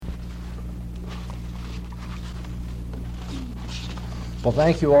Well,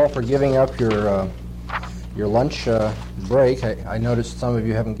 thank you all for giving up your lunch break. I noticed some of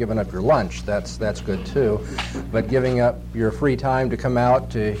you haven't given up your lunch. That's good too. But giving up your free time to come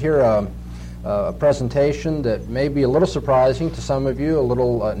out to hear a presentation that may be a little surprising to some of you, a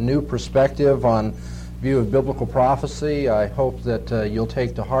little new perspective on view of biblical prophecy. I hope that you'll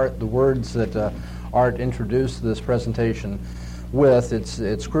take to heart the words that Art introduced this presentation with.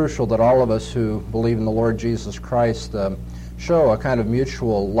 It's crucial that all of us who believe in the Lord Jesus Christ show a kind of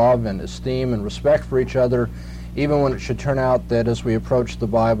mutual love and esteem and respect for each other, even when it should turn out that as we approach the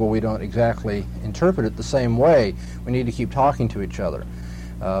Bible we don't exactly interpret it the same way. We need to keep talking to each other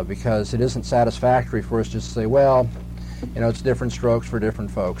because it isn't satisfactory for us just to say, well, you know, it's different strokes for different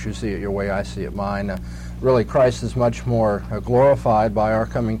folks. You see it your way, I see it mine. Really, Christ is much more glorified by our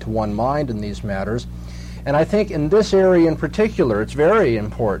coming to one mind in these matters. And I think in this area in particular, it's very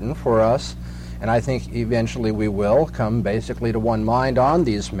important for us, and I think eventually we will come basically to one mind on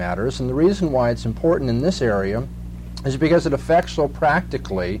these matters. And the reason why it's important in this area is because it affects so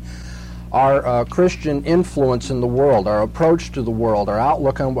practically our Christian influence in the world, our approach to the world, our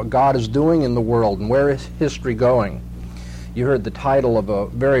outlook on what God is doing in the world, and where is history going. You heard the title of a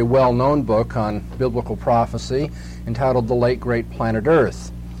very well-known book on biblical prophecy entitled The Late Great Planet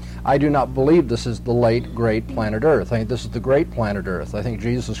Earth. I do not believe this is the late great planet Earth. I think this is the great planet Earth. I think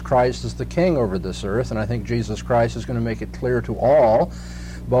Jesus Christ is the king over this earth, and I think Jesus Christ is going to make it clear to all,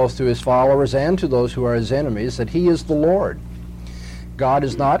 both to his followers and to those who are his enemies, that he is the Lord. God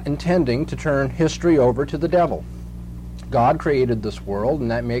is not intending to turn history over to the devil. God created this world,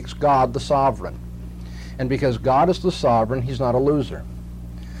 and that makes God the sovereign. And because God is the sovereign, he's not a loser.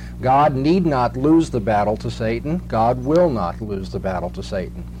 God need not lose the battle to Satan. God will not lose the battle to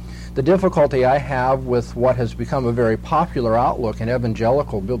Satan. The difficulty I have with what has become a very popular outlook in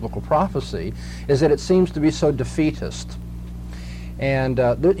evangelical biblical prophecy is that it seems to be so defeatist. And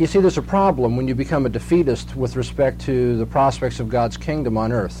you see, there's a problem when you become a defeatist with respect to the prospects of God's kingdom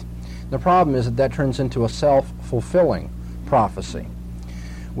on earth. The problem is that that turns into a self-fulfilling prophecy.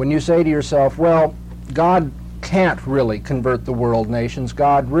 When you say to yourself, well, God can't really convert the world nations,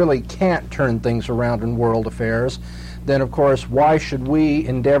 God really can't turn things around in world affairs, then of course why should we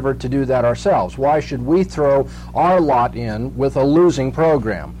endeavor to do that ourselves? Why should we throw our lot in with a losing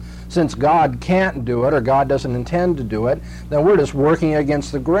program? Since God can't do it, or God doesn't intend to do it, then we're just working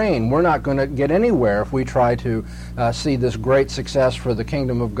against the grain. We're not going to get anywhere if we try to see this great success for the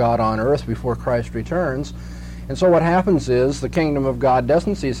kingdom of God on earth before Christ returns. And so what happens is the kingdom of God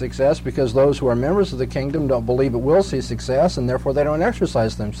doesn't see success because those who are members of the kingdom don't believe it will see success, and therefore they don't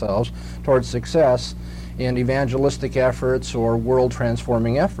exercise themselves towards success in evangelistic efforts or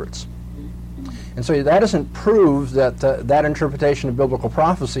world-transforming efforts. And so that doesn't prove that that interpretation of biblical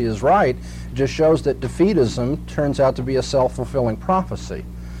prophecy is right. It just shows that defeatism turns out to be a self-fulfilling prophecy.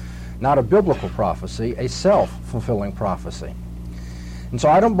 Not a biblical prophecy, a self-fulfilling prophecy. And so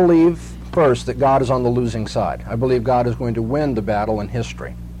I don't believe, first, that God is on the losing side. I believe God is going to win the battle in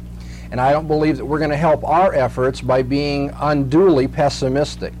history. And I don't believe that we're going to help our efforts by being unduly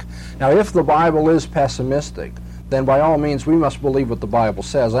pessimistic. Now, if the Bible is pessimistic, then by all means we must believe what the Bible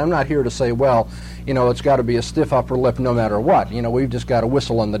says. I'm not here to say, well, you know, it's got to be a stiff upper lip no matter what. You know, we've just got to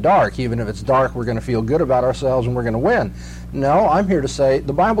whistle in the dark. Even if it's dark, we're going to feel good about ourselves and we're going to win. No, I'm here to say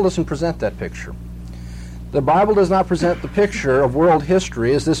the Bible doesn't present that picture. The Bible does not present the picture of world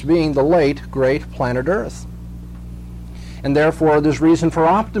history as this being the late, great planet Earth. And therefore, there's reason for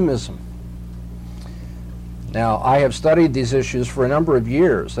optimism. Now, I have studied these issues for a number of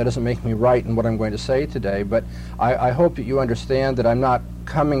years. That doesn't make me right in what I'm going to say today, but I hope that you understand that I'm not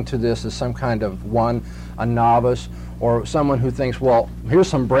coming to this as some kind of a novice, or someone who thinks, well, here's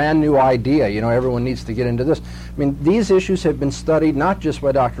some brand new idea, you know, everyone needs to get into this. I mean, these issues have been studied not just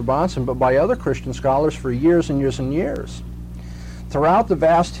by Dr. Bahnsen, but by other Christian scholars for years and years and years. Throughout the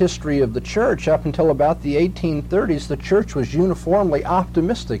vast history of the church, up until about the 1830s, the church was uniformly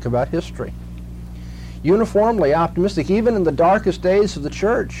optimistic about history. Uniformly optimistic, even in the darkest days of the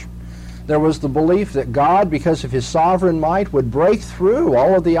church. There was the belief that God, because of his sovereign might, would break through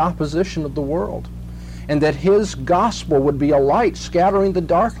all of the opposition of the world, and that his gospel would be a light scattering the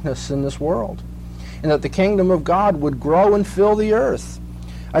darkness in this world, and that the kingdom of God would grow and fill the earth.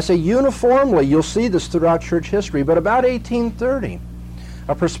 I say uniformly, you'll see this throughout church history, but about 1830,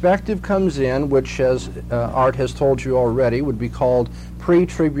 a perspective comes in which, as Art has told you already, would be called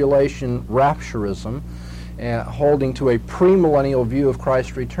pre-tribulation rapturism, holding to a premillennial view of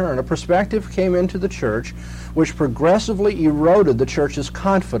Christ's return. A perspective came into the church which progressively eroded the church's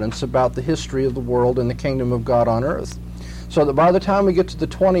confidence about the history of the world and the kingdom of God on earth. So that by the time we get to the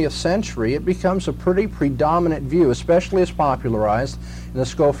 20th century, it becomes a pretty predominant view, especially as popularized in the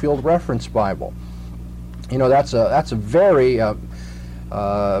Scofield Reference Bible. You know, that's a very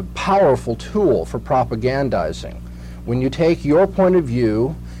powerful tool for propagandizing. When you take your point of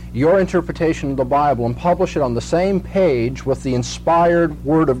view, your interpretation of the Bible, and publish it on the same page with the inspired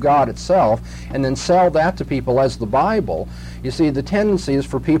Word of God itself, and then sell that to people as the Bible, you see, the tendency is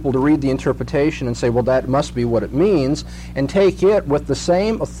for people to read the interpretation and say, well, that must be what it means, and take it with the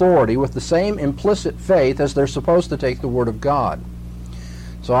same authority, with the same implicit faith as they're supposed to take the Word of God.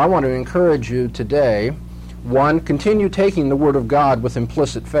 So I want to encourage you today, one, continue taking the Word of God with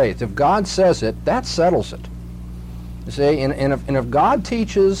implicit faith. If God says it, that settles it. You see, and if God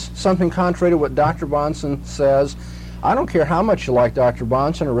teaches something contrary to what Dr. Bahnsen says, I don't care how much you like Dr.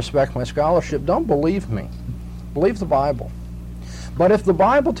 Bahnsen or respect my scholarship, don't believe me. Believe the Bible. But if the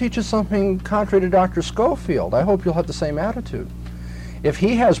Bible teaches something contrary to Dr. Scofield, I hope you'll have the same attitude. If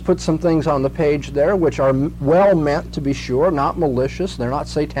he has put some things on the page there which are well meant, to be sure, not malicious, they're not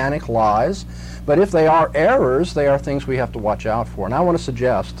satanic lies, but if they are errors, they are things we have to watch out for. And I want to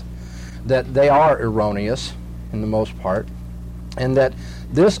suggest that they are erroneous in the most part, and that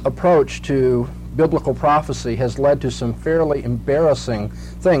this approach to biblical prophecy has led to some fairly embarrassing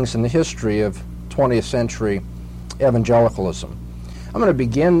things in the history of 20th century evangelicalism. I'm going to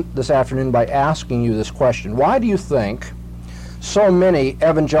begin this afternoon by asking you this question. Why do you think so many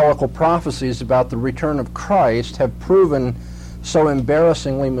evangelical prophecies about the return of Christ have proven so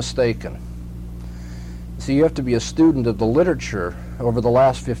embarrassingly mistaken? See, you have to be a student of the literature over the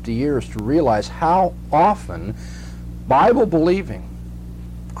last 50 years to realize how often Bible-believing,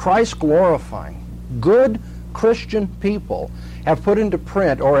 Christ-glorifying, good Christian people have put into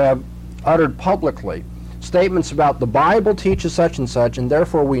print or have uttered publicly statements about the Bible teaches such and such, and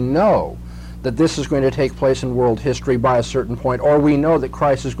therefore we know that this is going to take place in world history by a certain point, or we know that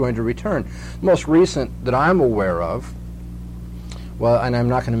Christ is going to return. The most recent that I'm aware of, well, and I'm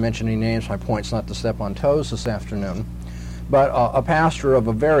not going to mention any names, my point's not to step on toes this afternoon, but a pastor of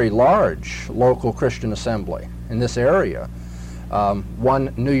a very large local Christian assembly in this area,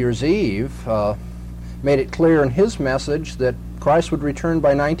 one New Year's Eve, made it clear in his message that Christ would return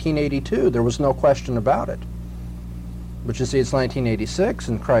by 1982. There was no question about it. But you see, it's 1986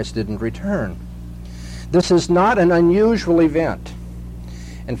 and Christ didn't return. This is not an unusual event.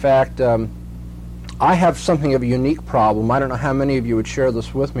 In fact, I have something of a unique problem. I don't know how many of you would share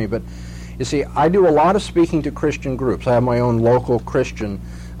this with me, but you see, I do a lot of speaking to Christian groups. I have my own local Christian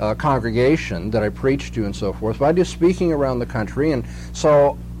congregation that I preach to and so forth, but I do speaking around the country, and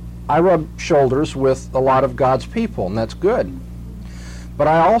so I rub shoulders with a lot of God's people, and that's good. But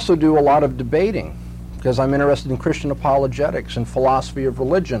I also do a lot of debating because I'm interested in Christian apologetics and philosophy of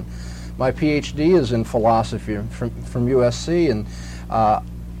religion. My PhD is in philosophy from USC, and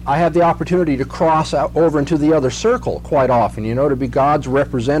I have the opportunity to cross out over into the other circle quite often, you know, to be God's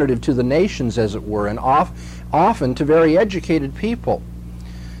representative to the nations, as it were, and often to very educated people.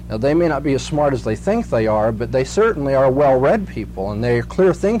 Now, they may not be as smart as they think they are, but they certainly are well-read people, and they are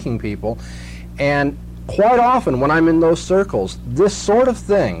clear-thinking people. And quite often when I'm in those circles, this sort of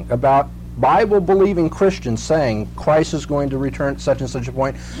thing about Bible-believing Christians saying Christ is going to return at such and such a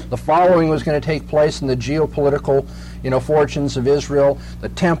point, the following was going to take place in the geopolitical, fortunes of Israel, the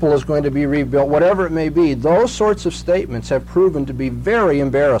temple is going to be rebuilt, whatever it may be, those sorts of statements have proven to be very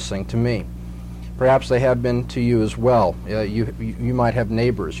embarrassing to me. Perhaps they have been to you as well. You might have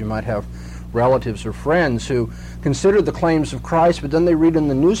neighbors, you might have relatives or friends who consider the claims of Christ, but then they read in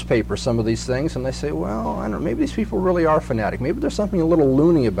the newspaper some of these things and they say, well, I don't know, maybe these people really are fanatic. Maybe there's something a little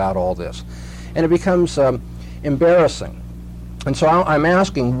loony about all this. And it becomes embarrassing. And so I'm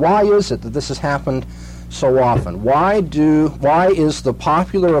asking, why is it that this has happened so often? Why is the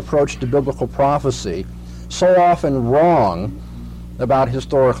popular approach to biblical prophecy so often wrong about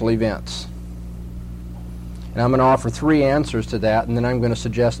historical events? And I'm going to offer 3 answers to that, and then I'm going to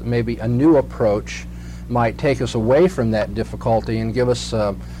suggest that maybe a new approach might take us away from that difficulty and give us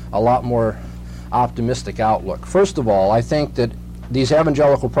a lot more optimistic outlook. First of all, I think that these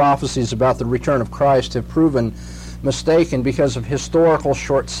evangelical prophecies about the return of Christ have proven mistaken because of historical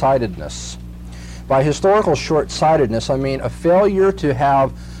short-sightedness. By historical short-sightedness, I mean a failure to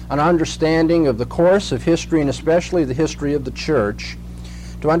have an understanding of the course of history, and especially the history of the church,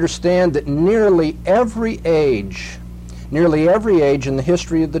 to understand that nearly every age in the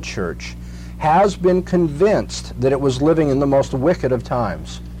history of the church has been convinced that it was living in the most wicked of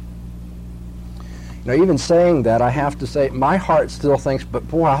times. Even saying that, I have to say, my heart still thinks, but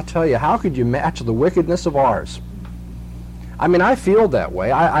boy, I'll tell you, how could you match the wickedness of ours? I mean, I feel that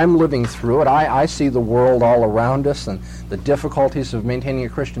way. I'm living through it. I see the world all around us and the difficulties of maintaining a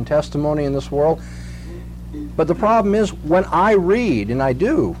Christian testimony in this world. But the problem is, when I read, and I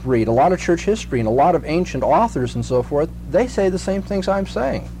do read a lot of church history and a lot of ancient authors and so forth, they say the same things I'm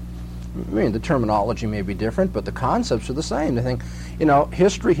saying. I mean, the terminology may be different, but the concepts are the same. They think, you know,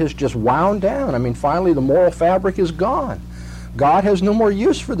 history has just wound down. I mean, finally the moral fabric is gone. God has no more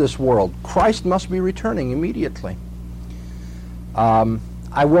use for this world. Christ must be returning immediately.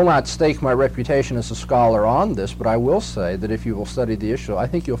 I will not stake my reputation as a scholar on this, but I will say that if you will study the issue, I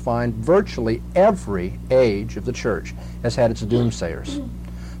think you'll find virtually every age of the church has had its doomsayers.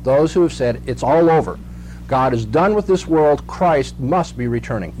 Those who have said, it's all over. God is done with this world. Christ must be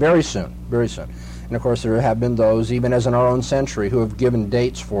returning very soon, very soon. And of course there have been those, even as in our own century, who have given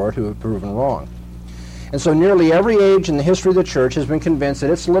dates for it, who have proven wrong. And so nearly every age in the history of the church has been convinced that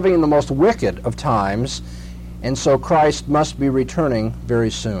it's living in the most wicked of times, and so Christ must be returning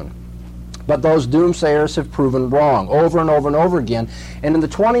very soon. But those doomsayers have proven wrong over and over and over again. And in the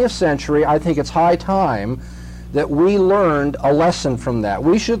 20th century, I think it's high time that we learned a lesson from that.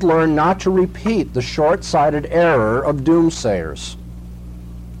 We should learn not to repeat the short-sighted error of doomsayers.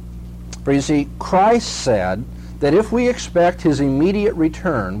 For you see, Christ said that if we expect his immediate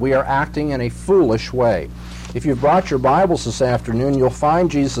return, we are acting in a foolish way. If you've brought your Bibles this afternoon, you'll find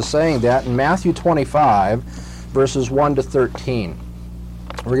Jesus saying that in Matthew 25, verses 1 to 13.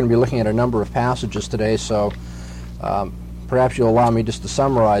 We're going to be looking at a number of passages today, so perhaps you'll allow me just to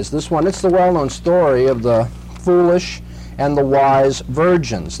summarize this one. It's the well-known story of the foolish and the wise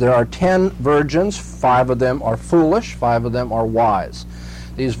virgins. There are 10 virgins. 5 of them are foolish, 5 of them are wise.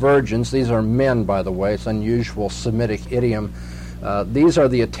 These virgins, these are men, by the way. It's an unusual Semitic idiom. These are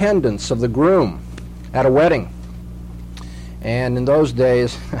the attendants of the groom at a wedding. And in those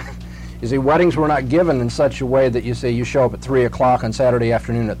days, you see, weddings were not given in such a way that you say you show up at 3 o'clock on Saturday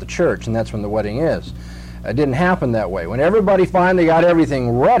afternoon at the church, and that's when the wedding is. It didn't happen that way. When everybody finally got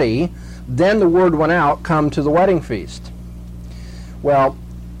everything ready, then the word went out, come to the wedding feast. Well,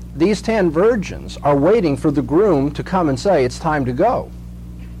 these 10 virgins are waiting for the groom to come and say, it's time to go.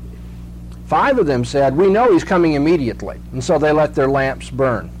 5 of them said, we know he's coming immediately. And so they let their lamps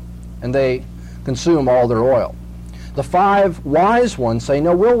burn, and they consume all their oil. The 5 wise ones say,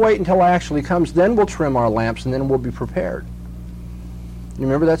 no, we'll wait until he actually comes, then we'll trim our lamps, and then we'll be prepared. You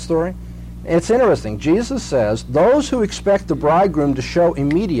remember that story? It's interesting. Jesus says, those who expect the bridegroom to show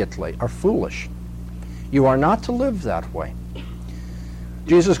immediately are foolish. You are not to live that way.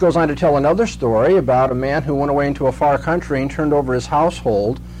 Jesus goes on to tell another story about a man who went away into a far country and turned over his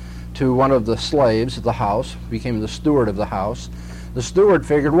household to one of the slaves of the house, became the steward of the house. The steward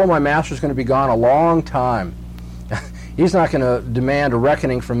figured, well, my master's going to be gone a long time. He's not going to demand a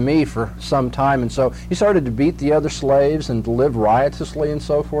reckoning from me for some time. And so he started to beat the other slaves and to live riotously and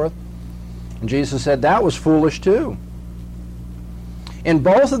so forth. And Jesus said that was foolish too. In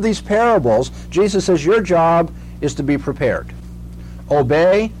both of these parables, Jesus says your job is to be prepared.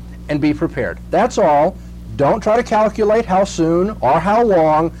 Obey and be prepared. That's all. Don't try to calculate how soon or how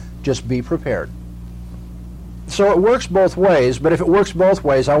long. Just be prepared. So it works both ways, but if it works both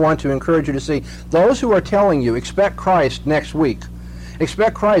ways, I want to encourage you to see those who are telling you, expect Christ next week,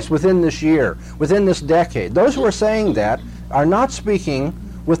 expect Christ within this year, within this decade. Those who are saying that are not speaking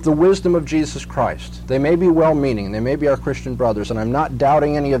with the wisdom of Jesus Christ. They may be well-meaning, they may be our Christian brothers, and I'm not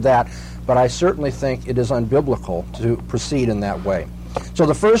doubting any of that, but I certainly think it is unbiblical to proceed in that way. So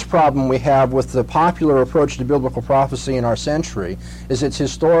the first problem we have with the popular approach to biblical prophecy in our century is its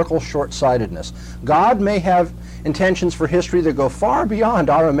historical short-sightedness. God may have intentions for history that go far beyond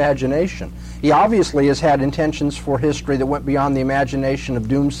our imagination. He obviously has had intentions for history that went beyond the imagination of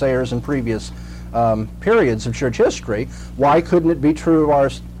doomsayers in previous periods of church history. Why couldn't it be true of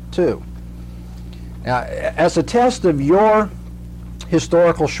ours too? Now, as a test of your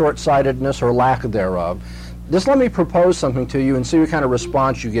historical short-sightedness or lack thereof, just let me propose something to you and see what kind of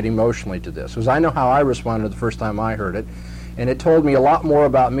response you get emotionally to this. Because I know how I responded the first time I heard it, and it told me a lot more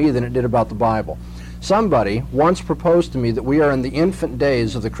about me than it did about the Bible. Somebody once proposed to me that we are in the infant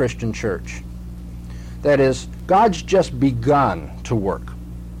days of the Christian church. That is, God's just begun to work.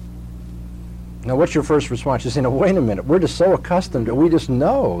 Now, what's your first response? You say, no, wait a minute. We're just so accustomed to it. We just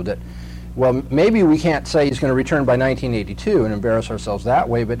know that, well, maybe we can't say he's going to return by 1982 and embarrass ourselves that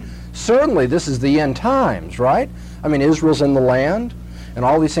way, but certainly this is the end times, right? I mean, Israel's in the land, and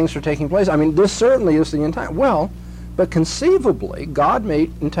all these things are taking place. I mean, this certainly is the end time. Well, but conceivably, God may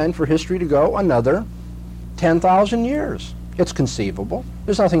intend for history to go another 10,000 years. It's conceivable.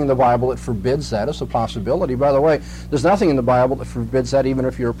 There's nothing in the Bible that forbids that as a possibility. By the way, there's nothing in the Bible that forbids that even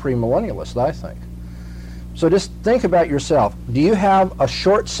if you're a premillennialist, I think. So just think about yourself. Do you have a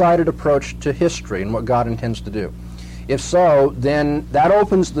short-sighted approach to history and what God intends to do? If so, then that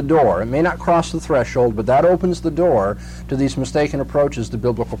opens the door. It may not cross the threshold, but that opens the door to these mistaken approaches to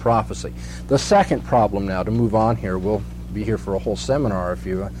biblical prophecy. The second problem now, to move on here, we'll be here for a whole seminar if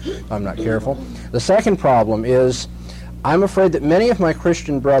I'm not careful. The second problem is, I'm afraid that many of my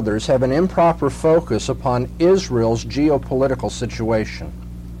Christian brothers have an improper focus upon Israel's geopolitical situation.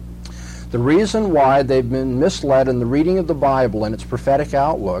 The reason why they've been misled in the reading of the Bible and its prophetic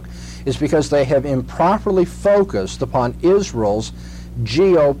outlook is because they have improperly focused upon Israel's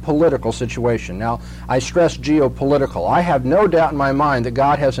geopolitical situation. Now, I stress geopolitical. I have no doubt in my mind that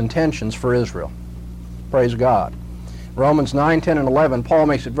God has intentions for Israel. Praise God. Romans 9, 10, and 11, Paul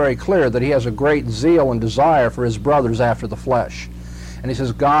makes it very clear that he has a great zeal and desire for his brothers after the flesh. And he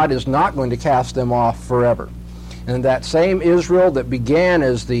says God is not going to cast them off forever. And that same Israel that began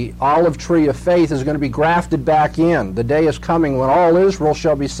as the olive tree of faith is going to be grafted back in. The day is coming when all Israel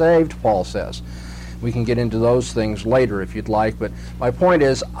shall be saved, Paul says. We can get into those things later if you'd like, but my point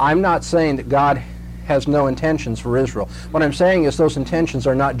is, I'm not saying that God has no intentions for Israel. What I'm saying is those intentions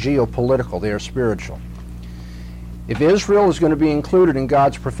are not geopolitical, they are spiritual. If Israel is going to be included in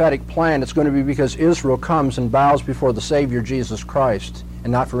God's prophetic plan, it's going to be because Israel comes and bows before the Savior Jesus Christ,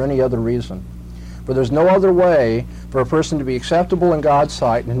 and not for any other reason. For there's no other way for a person to be acceptable in God's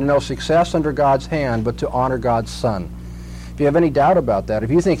sight and to know success under God's hand but to honor God's Son. If you have any doubt about that,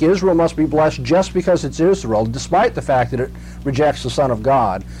 if you think Israel must be blessed just because it's Israel, despite the fact that it rejects the Son of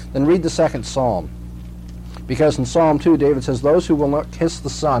God, then read the second Psalm. Because in Psalm 2, David says, those who will not kiss the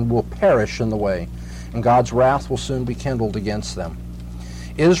Son will perish in the way, and God's wrath will soon be kindled against them.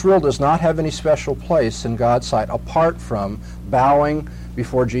 Israel does not have any special place in God's sight apart from bowing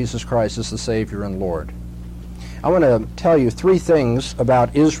before Jesus Christ as the Savior and Lord. I want to tell you three things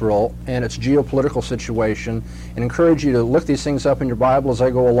about Israel and its geopolitical situation and encourage you to look these things up in your Bible as I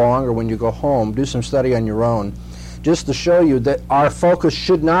go along or when you go home. Do some study on your own, just to show you that our focus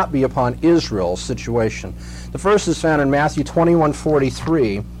should not be upon Israel's situation. The first is found in Matthew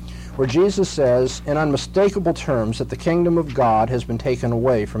 21:43, where Jesus says in unmistakable terms that the kingdom of God has been taken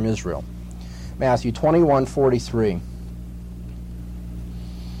away from Israel. Matthew 21:43.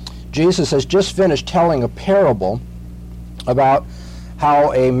 Jesus has just finished telling a parable about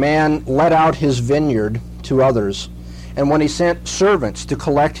how a man let out his vineyard to others, and when he sent servants to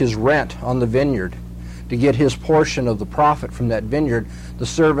collect his rent on the vineyard, to get his portion of the profit from that vineyard, the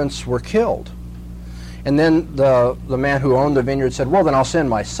servants were killed. And then the man who owned the vineyard said, well, then I'll send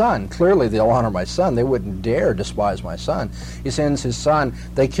my son. Clearly they'll honor my son. They wouldn't dare despise my son. He sends his son.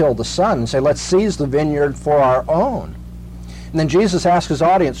 They kill the son and say, let's seize the vineyard for our own. And then Jesus asks his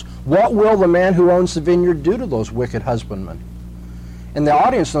audience, what will the man who owns the vineyard do to those wicked husbandmen? And the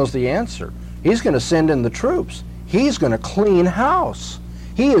audience knows the answer. He's going to send in the troops. He's going to clean house.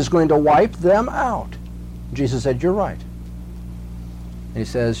 He is going to wipe them out. Jesus said, you're right. And he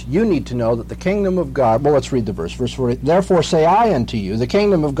says, you need to know that the kingdom of God, well, let's read the verse. Verse 40, therefore say I unto you, the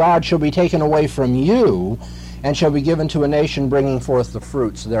kingdom of God shall be taken away from you, and shall be given to a nation bringing forth the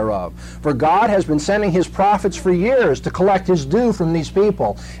fruits thereof. For God has been sending his prophets for years to collect his due from these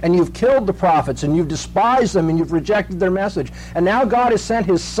people. And you've killed the prophets, and you've despised them, and you've rejected their message. And now God has sent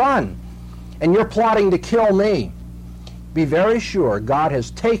his son, and you're plotting to kill me. Be very sure God has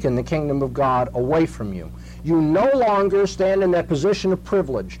taken the kingdom of God away from you. You no longer stand in that position of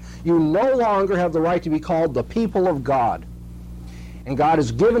privilege. You no longer have the right to be called the people of God. And God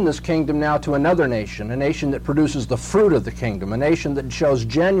has given this kingdom now to another nation, a nation that produces the fruit of the kingdom, a nation that shows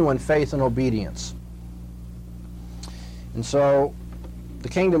genuine faith and obedience. And so the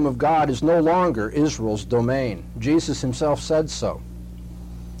kingdom of God is no longer Israel's domain. Jesus himself said so.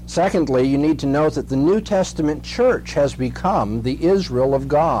 Secondly, you need to note that the New Testament church has become the Israel of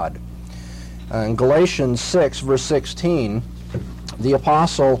God. In Galatians 6, verse 16, the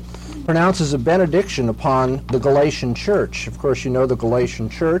apostle pronounces a benediction upon the Galatian church. Of course, you know the Galatian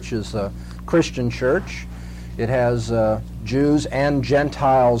church is a Christian church. It has Jews and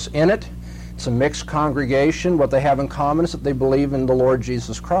Gentiles in it. It's a mixed congregation. What they have in common is that they believe in the Lord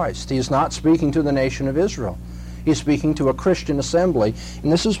Jesus Christ. He is not speaking to the nation of Israel. He's speaking to a Christian assembly.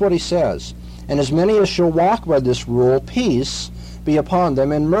 And this is what he says, and as many as shall walk by this rule, peace be upon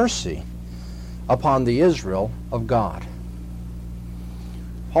them and mercy upon the Israel of God.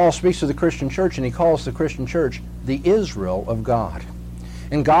 Paul speaks to the Christian church, and he calls the Christian church the Israel of God.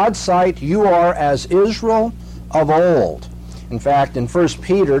 In God's sight, you are as Israel of old. In fact, in 1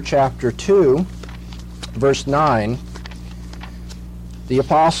 Peter chapter 2, verse 9, the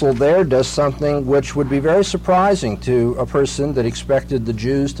apostle there does something which would be very surprising to a person that expected the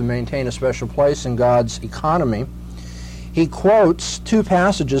Jews to maintain a special place in God's economy. He quotes two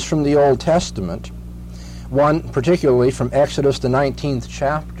passages from the Old Testament, one particularly from Exodus, the 19th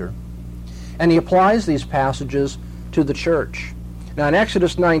chapter, and he applies these passages to the church. Now in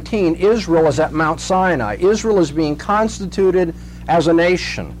Exodus 19, Israel is at Mount Sinai. Israel is being constituted as a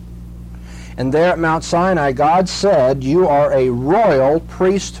nation. And there at Mount Sinai, God said, "You are a royal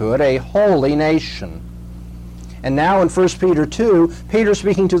priesthood, a holy nation." And now in 1 Peter 2, Peter,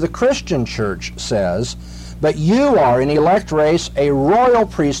 speaking to the Christian church, says, "But you are an elect race, a royal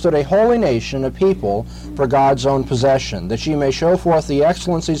priesthood, a holy nation, a people for God's own possession, that ye may show forth the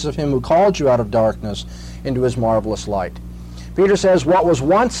excellencies of him who called you out of darkness into his marvelous light." Peter says, what was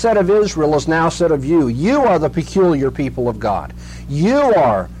once said of Israel is now said of you. You are the peculiar people of God. You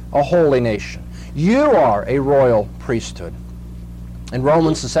are a holy nation. You are a royal priesthood. In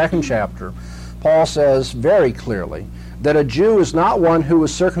Romans, the 2nd chapter, Paul says very clearly that a Jew is not one who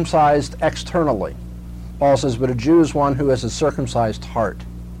is circumcised externally. Paul says, but a Jew is one who has a circumcised heart.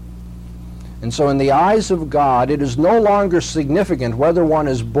 And so in the eyes of God, it is no longer significant whether one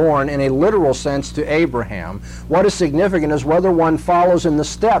is born in a literal sense to Abraham. What is significant is whether one follows in the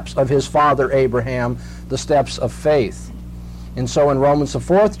steps of his father Abraham, the steps of faith. And so in Romans, the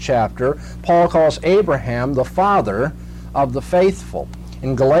 4th chapter, Paul calls Abraham the father of the faithful.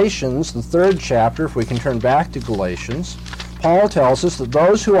 In Galatians, the 3rd chapter, if we can turn back to Galatians, Paul tells us that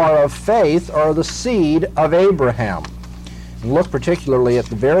those who are of faith are the seed of Abraham. And look particularly at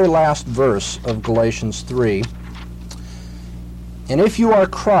the very last verse of Galatians 3. "And if you are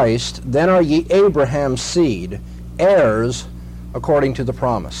Christ, then are ye Abraham's seed, heirs according to the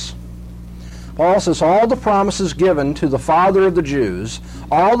promise." Paul says all the promises given to the father of the Jews,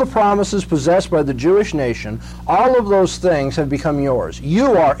 all the promises possessed by the Jewish nation, all of those things have become yours.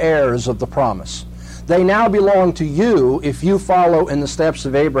 You are heirs of the promise. They now belong to you if you follow in the steps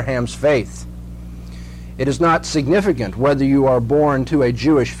of Abraham's faith. It is not significant whether you are born to a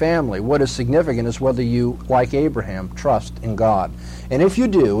Jewish family. What is significant is whether you, like Abraham, trust in God. And if you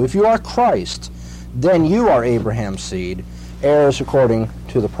do, if you are Christ, then you are Abraham's seed, heirs according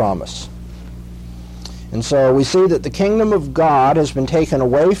to the promise. And so we see that the kingdom of God has been taken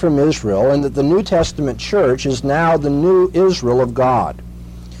away from Israel and that the New Testament church is now the new Israel of God.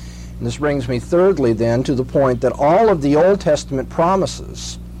 And this brings me thirdly then to the point that all of the Old Testament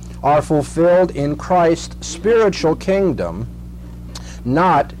promises are fulfilled in Christ's spiritual kingdom,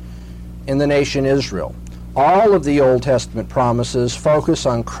 not in the nation Israel. All of the Old Testament promises focus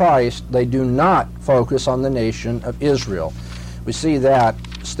on Christ. They do not focus on the nation of Israel. We see that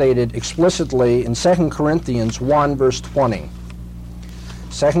stated explicitly in 2 Corinthians 1, verse 20.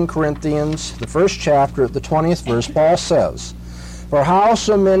 2 Corinthians, the 1st chapter, at the 20th verse, Paul says, "For how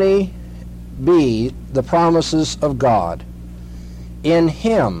so many be the promises of God? In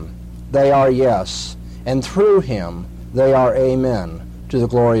him they are yes, and through him they are amen, to the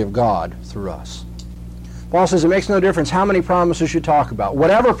glory of God through us." Paul says it makes no difference how many promises you talk about.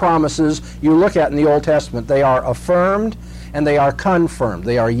 Whatever promises you look at in the Old Testament, they are affirmed and they are confirmed.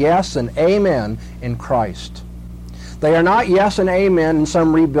 They are yes and amen in Christ. They are not yes and amen in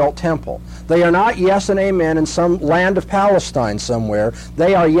some rebuilt temple. They are not yes and amen in some land of Palestine somewhere.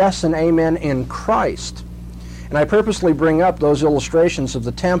 They are yes and amen in Christ. And I purposely bring up those illustrations of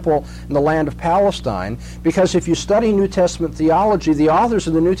the temple and the land of Palestine because if you study New Testament theology, the authors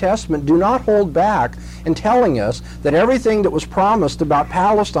of the New Testament do not hold back in telling us that everything that was promised about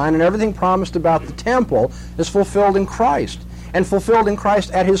Palestine and everything promised about the temple is fulfilled in Christ, and fulfilled in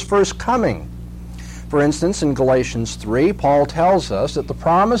Christ at his first coming. For instance, in Galatians 3, Paul tells us that the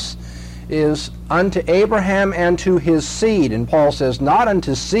promise is unto Abraham and to his seed. And Paul says, not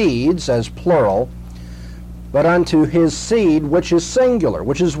unto seeds, as plural, but unto his seed, which is singular,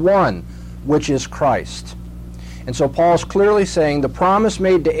 which is one, which is Christ. And so Paul's clearly saying the promise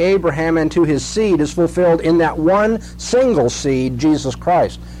made to Abraham and to his seed is fulfilled in that one single seed, Jesus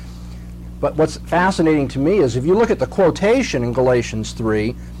Christ. But what's fascinating to me is if you look at the quotation in Galatians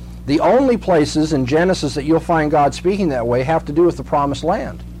 3, the only places in Genesis that you'll find God speaking that way have to do with the promised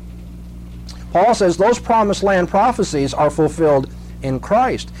land. Paul says those promised land prophecies are fulfilled in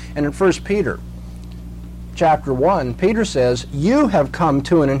Christ. And in 1 Peter chapter 1, Peter says, you have come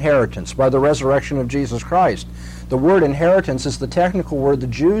to an inheritance by the resurrection of Jesus Christ. The word inheritance is the technical word the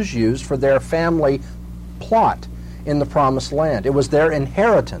Jews used for their family plot in the promised land. It was their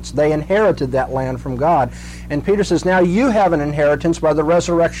inheritance. They inherited that land from God. And Peter says, now you have an inheritance by the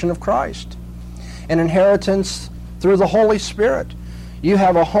resurrection of Christ. An inheritance through the Holy Spirit. You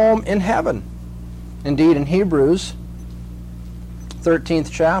have a home in heaven. Indeed, in Hebrews 13th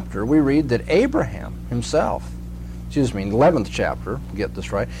chapter, we read that Abraham himself, in the 11th chapter, get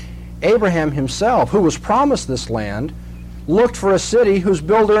this right, Abraham himself, who was promised this land, looked for a city whose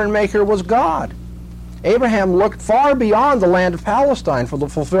builder and maker was God. Abraham looked far beyond the land of Palestine for the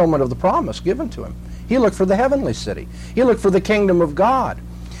fulfillment of the promise given to him. He looked for the heavenly city. He looked for the kingdom of God.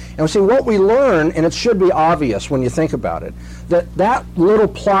 And see, what we learn, and it should be obvious when you think about it, that little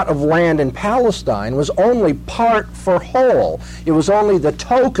plot of land in Palestine was only part for whole. It was only the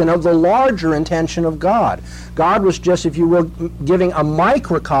token of the larger intention of God. God was just, if you will, giving a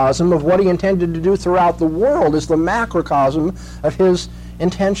microcosm of what he intended to do throughout the world as the macrocosm of his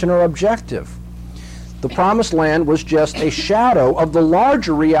intention or objective. The promised land was just a shadow of the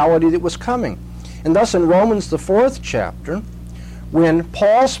larger reality that was coming. And thus in Romans, the 4th chapter, when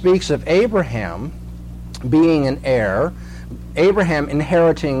Paul speaks of Abraham being an heir, Abraham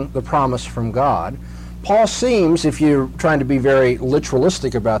inheriting the promise from God, Paul seems, if you're trying to be very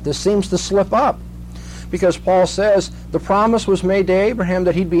literalistic about this, seems to slip up. Because Paul says the promise was made to Abraham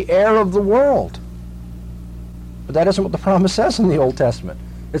that he'd be heir of the world. But that isn't what the promise says in the Old Testament.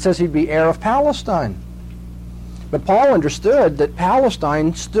 It says he'd be heir of Palestine. But Paul understood that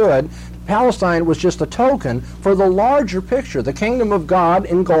Palestine was just a token for the larger picture, the kingdom of God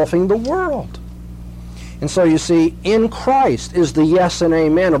engulfing the world. And so you see, in Christ is the yes and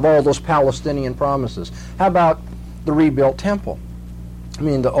amen of all those Palestinian promises. How about the rebuilt temple? I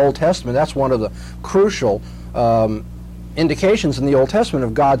mean, the Old Testament, that's one of the crucial indications in the Old Testament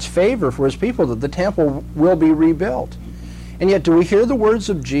of God's favor for his people, that the temple will be rebuilt. And yet, do we hear the words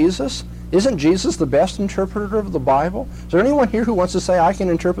of Jesus? Isn't Jesus the best interpreter of the Bible? Is there anyone here who wants to say, I can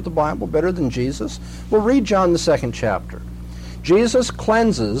interpret the Bible better than Jesus? Well, read John the 2nd chapter. Jesus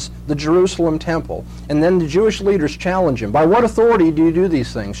cleanses the Jerusalem temple, and then the Jewish leaders challenge him. By what authority do you do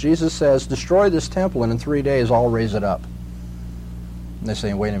these things? Jesus says, destroy this temple, and in 3 days I'll raise it up. And they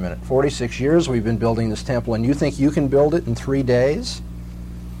say, wait a minute, 46 years we've been building this temple, and you think you can build it in 3 days?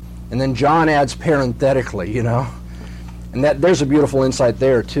 And then John adds parenthetically, and there's a beautiful insight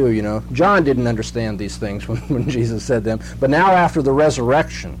there too, John didn't understand these things when Jesus said them, but now after the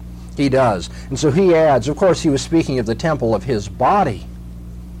resurrection, he does. And so he adds, of course he was speaking of the temple of his body.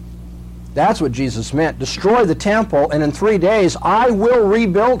 That's what Jesus meant. Destroy the temple, and in 3 days I will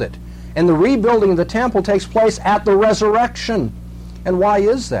rebuild it. And the rebuilding of the temple takes place at the resurrection. And why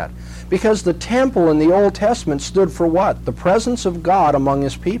is that? Because the temple in the Old Testament stood for what? The presence of God among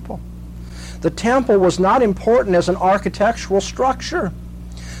his people. The temple was not important as an architectural structure.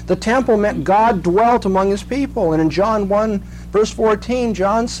 The temple meant God dwelt among his people. And in John 1, verse 14,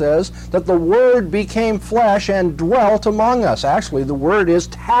 John says that the Word became flesh and dwelt among us. Actually, the word is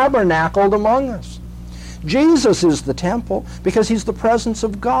tabernacled among us. Jesus is the temple because he's the presence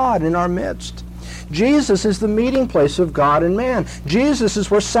of God in our midst. Jesus is the meeting place of God and man. Jesus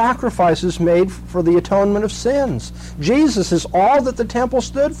is where sacrifice is made for the atonement of sins. Jesus is all that the temple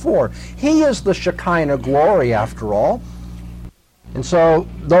stood for. He is the Shekinah glory, after all. And so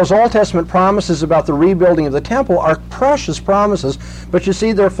those Old Testament promises about the rebuilding of the temple are precious promises, but you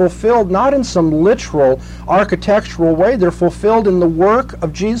see they're fulfilled not in some literal architectural way. They're fulfilled in the work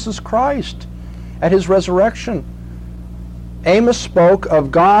of Jesus Christ at his resurrection. Amos spoke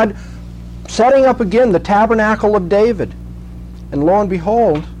of God setting up again the tabernacle of David. And lo and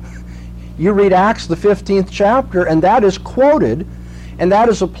behold, you read Acts the 15th chapter, and that is quoted, and that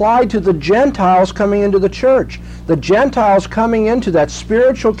is applied to the Gentiles coming into the church. The Gentiles coming into that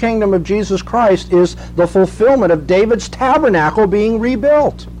spiritual kingdom of Jesus Christ is the fulfillment of David's tabernacle being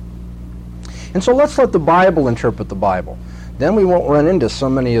rebuilt. And so let's let the Bible interpret the Bible. Then we won't run into so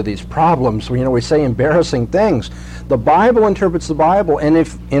many of these problems. We say embarrassing things. The Bible interprets the Bible, and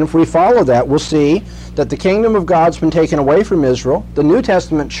if we follow that, we'll see that the kingdom of God's been taken away from Israel. The New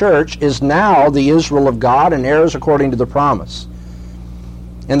Testament church is now the Israel of God and heirs according to the promise.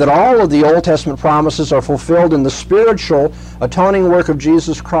 And that all of the Old Testament promises are fulfilled in the spiritual atoning work of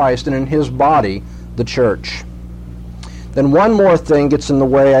Jesus Christ and in his body, the church. Then one more thing gets in the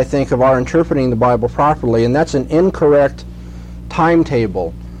way, I think, of our interpreting the Bible properly, and that's an incorrect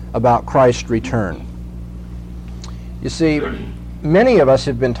timetable about Christ's return. You see, many of us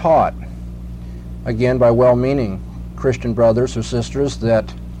have been taught, again by well-meaning Christian brothers or sisters,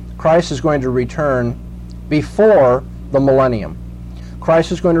 that Christ is going to return before the millennium.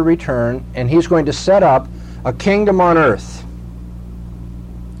 Christ is going to return, and he's going to set up a kingdom on earth.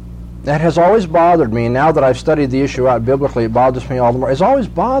 That has always bothered me, and now that I've studied the issue out biblically, it bothers me all the more. It's always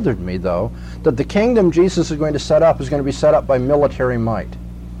bothered me, though, that the kingdom Jesus is going to set up is going to be set up by military might.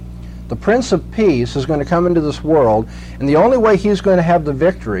 The Prince of Peace is going to come into this world, and the only way he's going to have the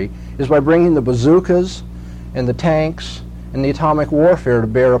victory is by bringing the bazookas and the tanks in the atomic warfare to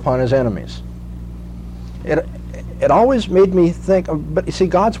bear upon his enemies. It always made me think, but you see,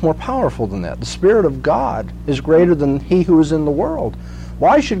 God's more powerful than that. The Spirit of God is greater than he who is in the world.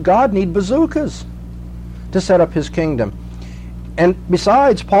 Why should God need bazookas to set up his kingdom? And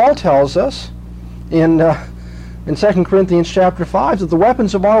besides, Paul tells us in 2 Corinthians chapter 5 that the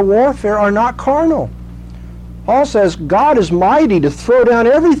weapons of our warfare are not carnal. Paul says God is mighty to throw down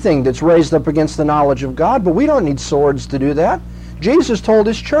everything that's raised up against the knowledge of God, but we don't need swords to do that. Jesus told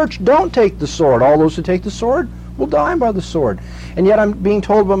his church, don't take the sword. All those who take the sword will die by the sword. And yet I'm being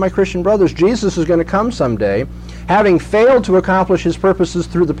told by my Christian brothers, Jesus is going to come someday, having failed to accomplish his purposes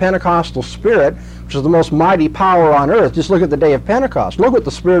through the Pentecostal Spirit, which is the most mighty power on earth. Just look at the day of Pentecost. Look what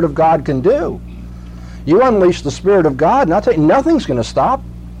the Spirit of God can do. You unleash the Spirit of God, and I'll tell you, nothing's going to stop.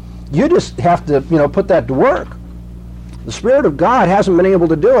 You just have to, put that to work. The Spirit of God hasn't been able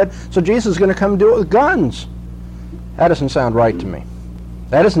to do it, so Jesus is going to come do it with guns. That doesn't sound right to me.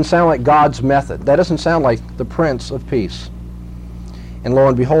 That doesn't sound like God's method. That doesn't sound like the Prince of Peace. And lo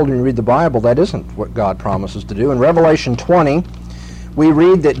and behold, when you read the Bible, that isn't what God promises to do. In Revelation 20, we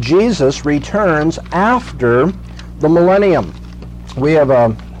read that Jesus returns after the millennium. We have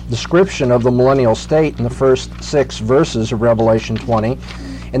a description of the millennial state in the first 6 verses of Revelation 20.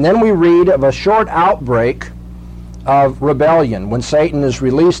 And then we read of a short outbreak of rebellion when Satan is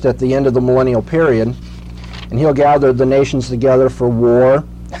released at the end of the millennial period, and he'll gather the nations together for war.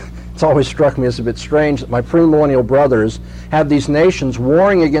 It's always struck me as a bit strange that my premillennial brothers have these nations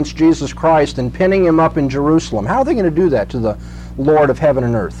warring against Jesus Christ and pinning him up in Jerusalem. How are they going to do that to the Lord of heaven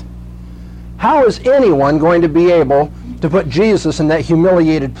and earth? How is anyone going to be able to put Jesus in that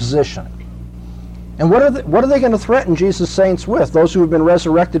humiliated position? And what are they going to threaten Jesus' saints with, those who have been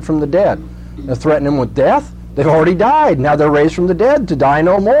resurrected from the dead? They'll threaten him with death? They've already died. Now they're raised from the dead to die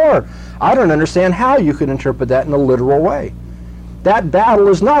no more. I don't understand how you could interpret that in a literal way. That battle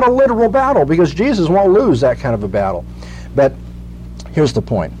is not a literal battle because Jesus won't lose that kind of a battle. But here's the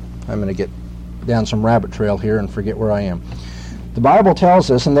point. I'm going to get down some rabbit trail here and forget where I am. The Bible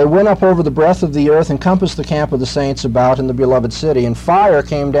tells us, and they went up over the breadth of the earth and compassed the camp of the saints about in the beloved city, and fire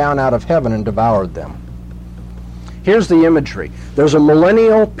came down out of heaven and devoured them. Here's the imagery. There's a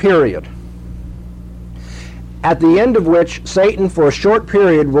millennial period, at the end of which Satan, for a short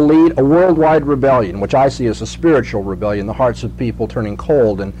period, will lead a worldwide rebellion, which I see as a spiritual rebellion, the hearts of people turning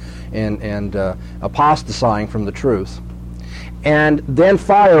cold and apostatizing from the truth. And then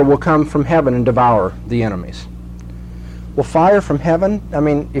fire will come from heaven and devour the enemies. Well, fire from heaven? I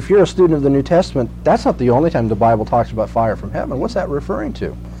mean, if you're a student of the New Testament, that's not the only time the Bible talks about fire from heaven. What's that referring to?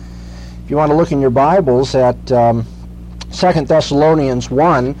 If you want to look in your Bibles at 2 Thessalonians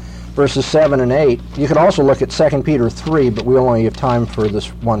 1, verses 7 and 8. You could also look at 2 Peter 3, but we only have time for this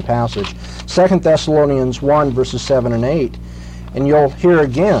one passage. 2 Thessalonians 1, verses 7 and 8. And you'll hear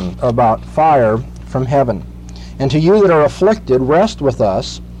again about fire from heaven. And to you that are afflicted, rest with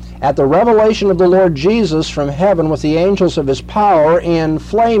us at the revelation of the Lord Jesus from heaven with the angels of his power in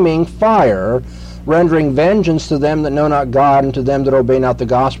flaming fire, rendering vengeance to them that know not God and to them that obey not the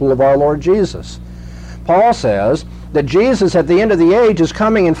gospel of our Lord Jesus. Paul says that Jesus at the end of the age is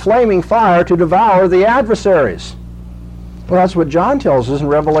coming in flaming fire to devour the adversaries. Well, that's what John tells us in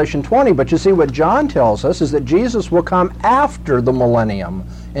Revelation 20, but you see what John tells us is that Jesus will come after the millennium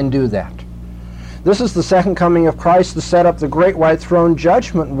and do that. This is the second coming of Christ to set up the great white throne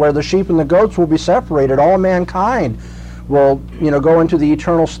judgment where the sheep and the goats will be separated. All mankind will, go into the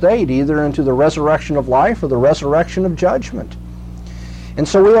eternal state, either into the resurrection of life or the resurrection of judgment. And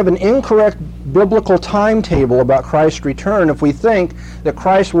so we have an incorrect biblical timetable about Christ's return if we think that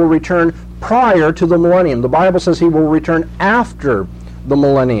Christ will return prior to the millennium. The Bible says he will return after the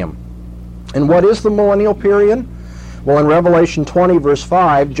millennium. And what is the millennial period? Well, in Revelation 20, verse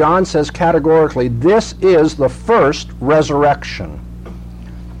 5, John says categorically, this is the first resurrection.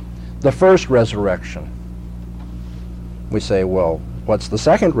 The first resurrection. We say, well, what's the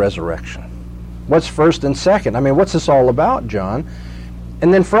second resurrection? What's first and second? I mean, what's this all about, John?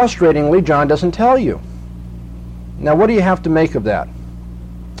 And then frustratingly, John doesn't tell you. Now, what do you have to make of that?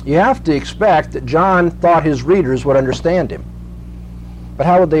 You have to expect that John thought his readers would understand him. But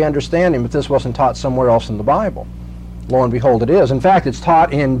how would they understand him if this wasn't taught somewhere else in the Bible? Lo and behold, it is. In fact, it's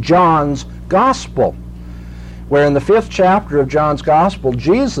taught in John's Gospel, where in the 5th chapter of John's Gospel,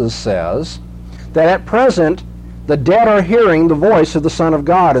 Jesus says that at present the dead are hearing the voice of the Son of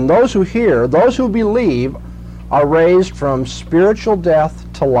God, and those who hear, those who believe, are raised from spiritual death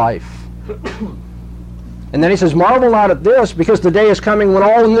to life. And then he says, marvel not at this, because the day is coming when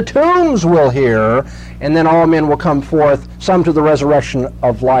all in the tombs will hear, and then all men will come forth, some to the resurrection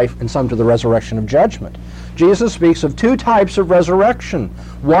of life and some to the resurrection of judgment. Jesus speaks of two types of resurrection.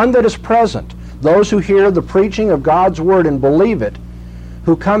 One that is present, those who hear the preaching of God's word and believe it,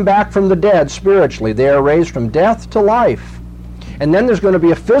 who come back from the dead spiritually. They are raised from death to life. And then there's going to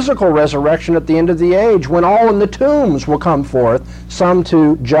be a physical resurrection at the end of the age when all in the tombs will come forth, some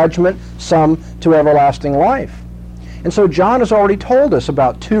to judgment, some to everlasting life. And so John has already told us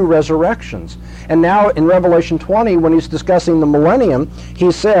about two resurrections. And now in Revelation 20, when he's discussing the millennium,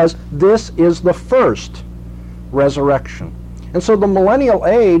 he says this is the first resurrection. And so the millennial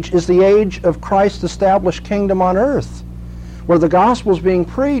age is the age of Christ's established kingdom on earth, where the gospel is being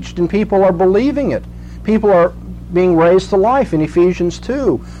preached and people are believing it. People are being raised to life in Ephesians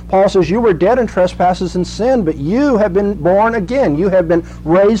 2. Paul says, you were dead in trespasses and sin, but you have been born again. You have been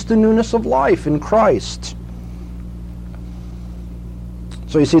raised to newness of life in Christ.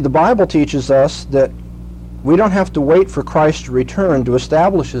 So you see, the Bible teaches us that we don't have to wait for Christ to return to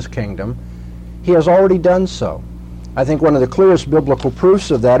establish his kingdom. He has already done so. I think one of the clearest biblical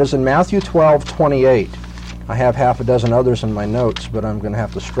proofs of that is in Matthew 12:28. I have half a dozen others in my notes, but I'm going to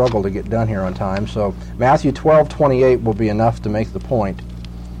have to struggle to get done here on time. So Matthew 12:28 will be enough to make the point.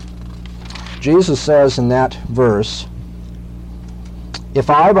 Jesus says in that verse, if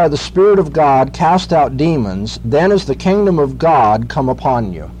I by the Spirit of God cast out demons, then is the kingdom of God come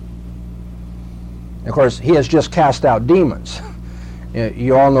upon you. Of course, he has just cast out demons.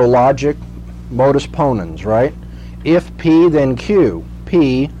 You all know logic, modus ponens, right? If P, then Q.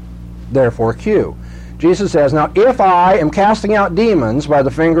 P, therefore Q. Jesus says, now if I am casting out demons by the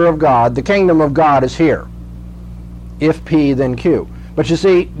finger of God, the kingdom of God is here. If P, then Q. But you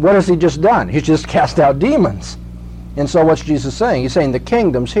see, what has he just done? He's just cast out demons. And so what's Jesus saying? He's saying the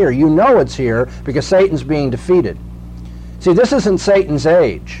kingdom's here. You know it's here because Satan's being defeated. See, this isn't Satan's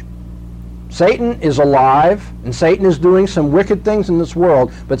age. Satan is alive, and Satan is doing some wicked things in this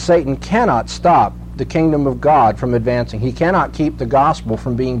world, but Satan cannot stop the kingdom of God from advancing. He cannot keep the gospel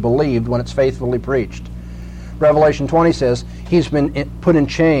from being believed when it's faithfully preached. Revelation 20 says he's been put in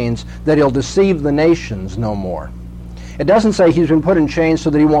chains that he'll deceive the nations no more. It doesn't say he's been put in chains so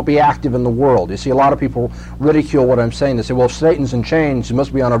that he won't be active in the world. You see, a lot of people ridicule what I'm saying. They say, well, if Satan's in chains, he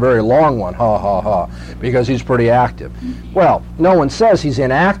must be on a very long one, ha, ha, ha, because he's pretty active. Well, no one says he's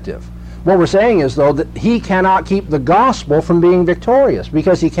inactive. What we're saying is, though, that he cannot keep the gospel from being victorious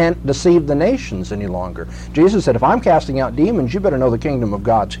because he can't deceive the nations any longer. Jesus said, if I'm casting out demons, you better know the kingdom of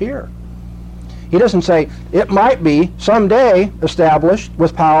God's here. He doesn't say, it might be someday established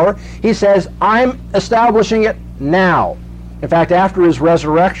with power. He says, I'm establishing it now. In fact, after his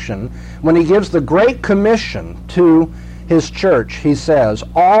resurrection, when he gives the Great Commission to his church, he says,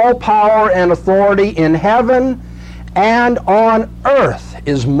 all power and authority in heaven and on earth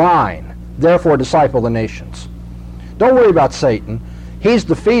is mine. Therefore, disciple the nations. Don't worry about Satan. He's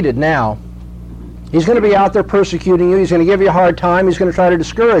defeated now. He's going to be out there persecuting you. He's going to give you a hard time. He's going to try to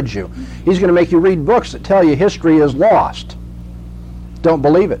discourage you. He's going to make you read books that tell you history is lost. Don't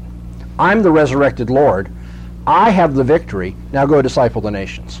believe it. I'm the resurrected Lord. I have the victory. Now go disciple the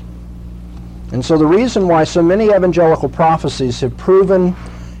nations. And so the reason why so many evangelical prophecies have proven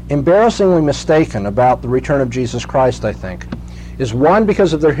embarrassingly mistaken about the return of Jesus Christ, I think, is one,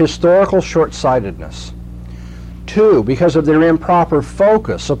 because of their historical short-sightedness. Two, because of their improper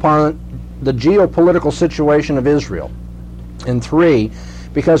focus upon the geopolitical situation of Israel. And three,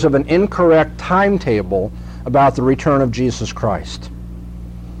 because of an incorrect timetable about the return of Jesus Christ.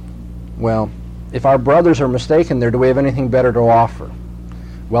 Well, if our brothers are mistaken there, do we have anything better to offer?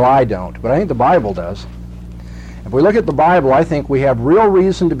 Well, I don't, but I think the Bible does. If we look at the Bible, I think we have real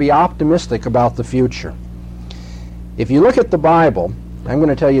reason to be optimistic about the future. If you look at the Bible, I'm going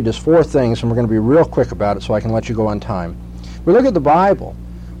to tell you just four things, and we're going to be real quick about it so I can let you go on time. If we look at the Bible,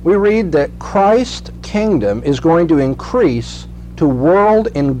 we read that Christ's kingdom is going to increase to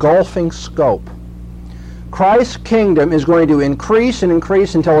world-engulfing scope. Christ's kingdom is going to increase and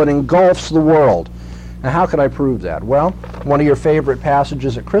increase until it engulfs the world. Now, how could I prove that? Well, one of your favorite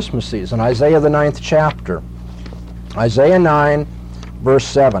passages at Christmas season, Isaiah the 9th chapter. Isaiah 9, verse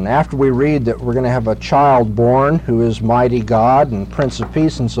 7. After we read that we're going to have a child born who is mighty God and Prince of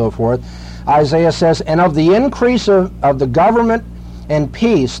Peace and so forth, Isaiah says, and of the increase of the government and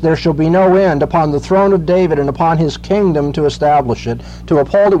peace there shall be no end upon the throne of David and upon his kingdom to establish it, to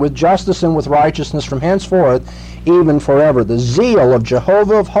uphold it with justice and with righteousness from henceforth, even forever. The zeal of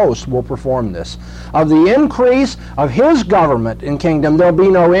Jehovah of hosts will perform this. Of the increase of his government and kingdom there'll be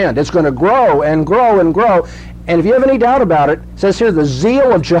no end. It's going to grow and grow and grow. And if you have any doubt about it, it says here, the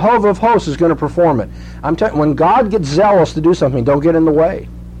zeal of Jehovah of hosts is going to perform it. I'm telling you, when God gets zealous to do something, don't get in the way.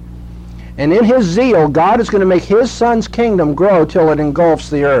 And in his zeal, God is going to make his son's kingdom grow till it engulfs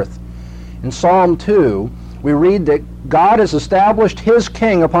the earth. In Psalm 2, we read that God has established his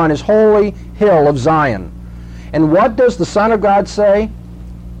king upon his holy hill of Zion. And what does the Son of God say?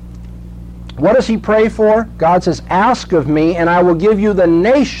 What does he pray for? God says, ask of me, and I will give you the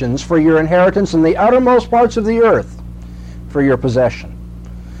nations for your inheritance and the uttermost parts of the earth for your possession.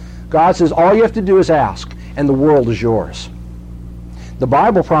 God says, all you have to do is ask, and the world is yours. The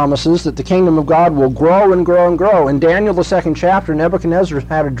Bible promises that the kingdom of God will grow and grow and grow. In Daniel, the 2nd chapter, Nebuchadnezzar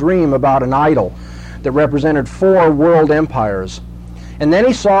had a dream about an idol that represented 4 world empires. And then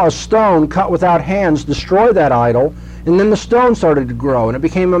he saw a stone cut without hands destroy that idol, and then the stone started to grow, and it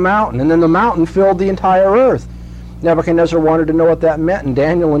became a mountain, and then the mountain filled the entire earth. Nebuchadnezzar wanted to know what that meant, and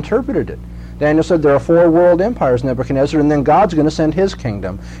Daniel interpreted it. Daniel said there are 4 world empires, Nebuchadnezzar, and then God's going to send his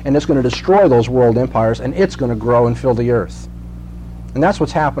kingdom, and it's going to destroy those world empires, and it's going to grow and fill the earth. And that's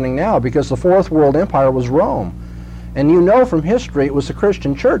what's happening now, because the 4th world empire was Rome. And you know from history it was the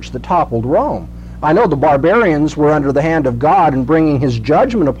Christian church that toppled Rome. I know the barbarians were under the hand of God in bringing his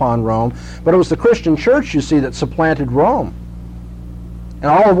judgment upon Rome, but it was the Christian church, you see, that supplanted Rome. And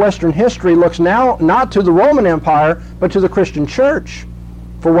all of Western history looks now not to the Roman Empire, but to the Christian church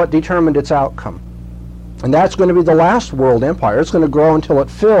for what determined its outcome. And that's going to be the last world empire. It's going to grow until it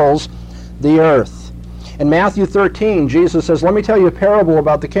fills the earth. In Matthew 13, Jesus says, let me tell you a parable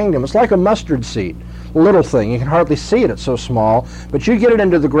about the kingdom. It's like a mustard seed. Little thing. You can hardly see it. It's so small. But you get it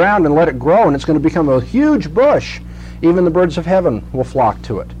into the ground and let it grow, and it's going to become a huge bush. Even the birds of heaven will flock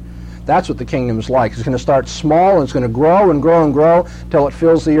to it. That's what the kingdom is like. It's going to start small, and it's going to grow and grow and grow till it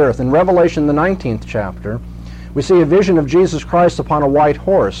fills the earth. In Revelation, the 19th chapter, we see a vision of Jesus Christ upon a white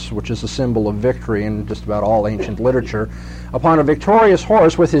horse, which is a symbol of victory in just about all ancient literature, upon a victorious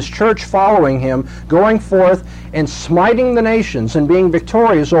horse with his church following him, going forth and smiting the nations and being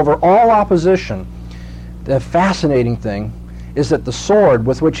victorious over all opposition. The fascinating thing is that the sword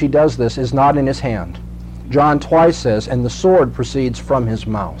with which he does this is not in his hand. John twice says, and the sword proceeds from his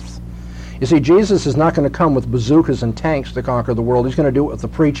mouth. You see, Jesus is not going to come with bazookas and tanks to conquer the world. He's going to do it with the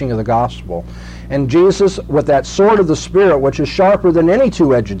preaching of the gospel. And Jesus, with that sword of the Spirit, which is sharper than any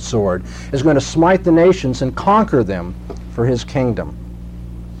two-edged sword, is going to smite the nations and conquer them for his kingdom.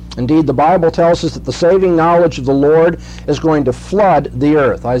 Indeed, the Bible tells us that the saving knowledge of the Lord is going to flood the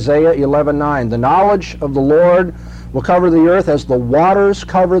earth. Isaiah 11:9, the knowledge of the Lord will cover the earth as the waters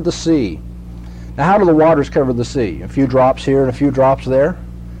cover the sea. Now, how do the waters cover the sea? A few drops here and a few drops there?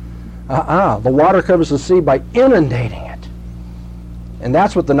 The water covers the sea by inundating it. And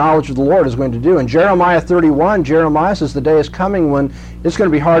that's what the knowledge of the Lord is going to do. In Jeremiah 31, Jeremiah says the day is coming when it's going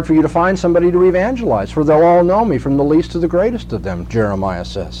to be hard for you to find somebody to evangelize, for they'll all know me, from the least to the greatest of them, Jeremiah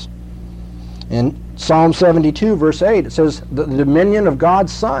says. In Psalm 72, verse 8, it says, the dominion of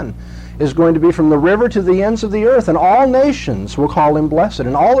God's Son is going to be from the river to the ends of the earth, and all nations will call him blessed,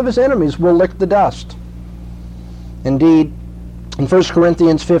 and all of his enemies will lick the dust. Indeed, in 1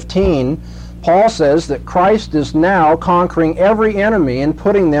 Corinthians 15, Paul says that Christ is now conquering every enemy and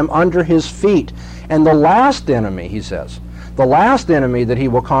putting them under his feet. And the last enemy, he says, the last enemy that he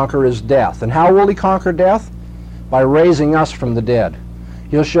will conquer is death. And how will he conquer death? By raising us from the dead.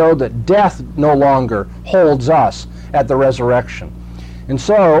 He'll show that death no longer holds us at the resurrection. And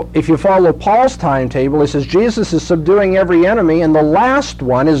so, if you follow Paul's timetable, he says Jesus is subduing every enemy, and the last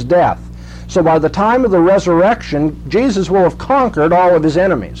one is death. So by the time of the resurrection, Jesus will have conquered all of his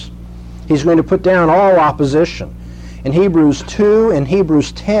enemies. He's going to put down all opposition. In Hebrews 2 and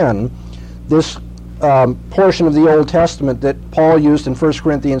Hebrews 10, this portion of the Old Testament that Paul used in 1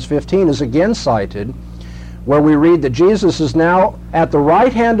 Corinthians 15 is again cited, where we read that Jesus is now at the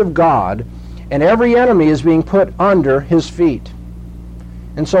right hand of God, and every enemy is being put under his feet.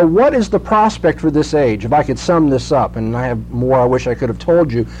 And so what is the prospect for this age? If I could sum this up, and I have more I wish I could have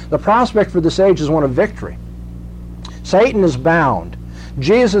told you, the prospect for this age is one of victory. Satan is bound.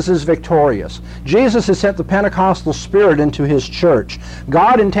 Jesus is victorious. Jesus has sent the Pentecostal Spirit into his church.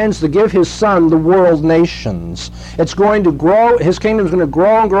 God intends to give his Son the world nations. It's going to grow. His kingdom is going to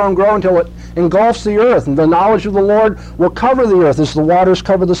grow and grow and grow until it engulfs the earth. And the knowledge of the Lord will cover the earth as the waters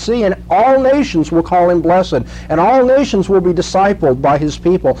cover the sea. And all nations will call him blessed. And all nations will be discipled by his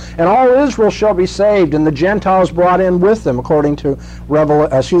people. And all Israel shall be saved, and the Gentiles brought in with them, according to Romans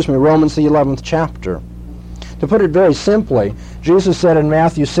the 11th chapter. To put it very simply, Jesus said in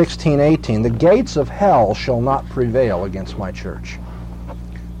Matthew 16:18, the gates of hell shall not prevail against my church.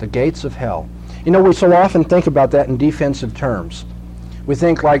 The gates of hell. You know, we so often think about that in defensive terms. We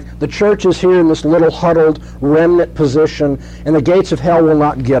think like the church is here in this little huddled remnant position, and the gates of hell will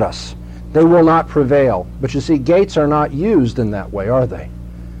not get us. They will not prevail. But you see, gates are not used in that way, are they?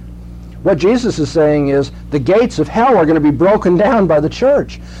 What Jesus is saying is the gates of hell are going to be broken down by the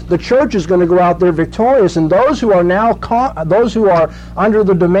church. The church is going to go out there victorious, and those who are now those who are under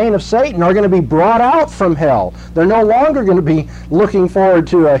the domain of Satan are going to be brought out from hell. They're no longer going to be looking forward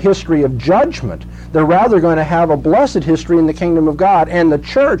to a history of judgment. They're rather going to have a blessed history in the kingdom of God, and the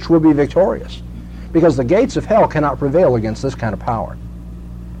church will be victorious because the gates of hell cannot prevail against this kind of power.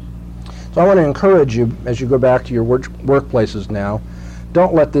 So I want to encourage you as you go back to your workplaces now,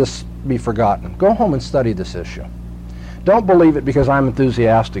 don't let this be forgotten. Go home and study this issue. Don't believe it because I'm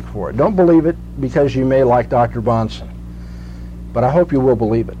enthusiastic for it. Don't believe it because you may like Dr. Bahnsen. But I hope you will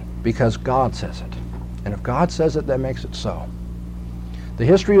believe it because God says it. And if God says it, that makes it so. The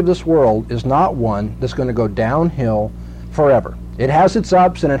history of this world is not one that's going to go downhill forever. It has its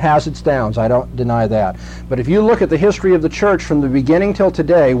ups and it has its downs. I don't deny that. But if you look at the history of the church from the beginning till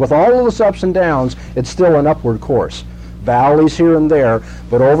today, with all of its ups and downs, it's still an upward course. Valleys here and there,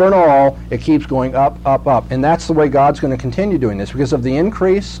 but over and all, it keeps going up, up, up. And that's the way God's going to continue doing this, because of the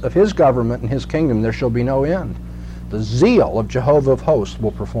increase of His government and His kingdom, there shall be no end. The zeal of Jehovah of hosts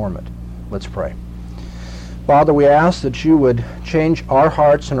will perform it. Let's pray. Father, we ask that you would change our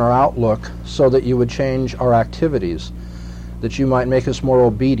hearts and our outlook so that you would change our activities, that you might make us more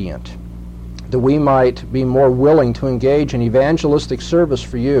obedient, that we might be more willing to engage in evangelistic service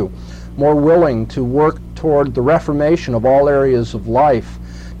for you, more willing to work toward the reformation of all areas of life,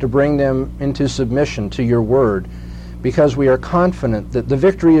 to bring them into submission to your word, because we are confident that the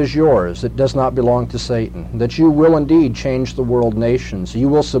victory is yours. It does not belong to Satan, that you will indeed change the world nations. You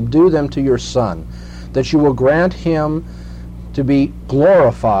will subdue them to your Son, that you will grant him to be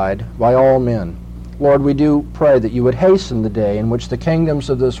glorified by all men. Lord, we do pray that you would hasten the day in which the kingdoms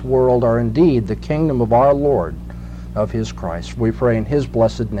of this world are indeed the kingdom of our Lord, of his Christ. We pray in his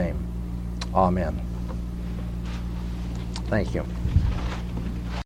blessed name. Amen. Thank you.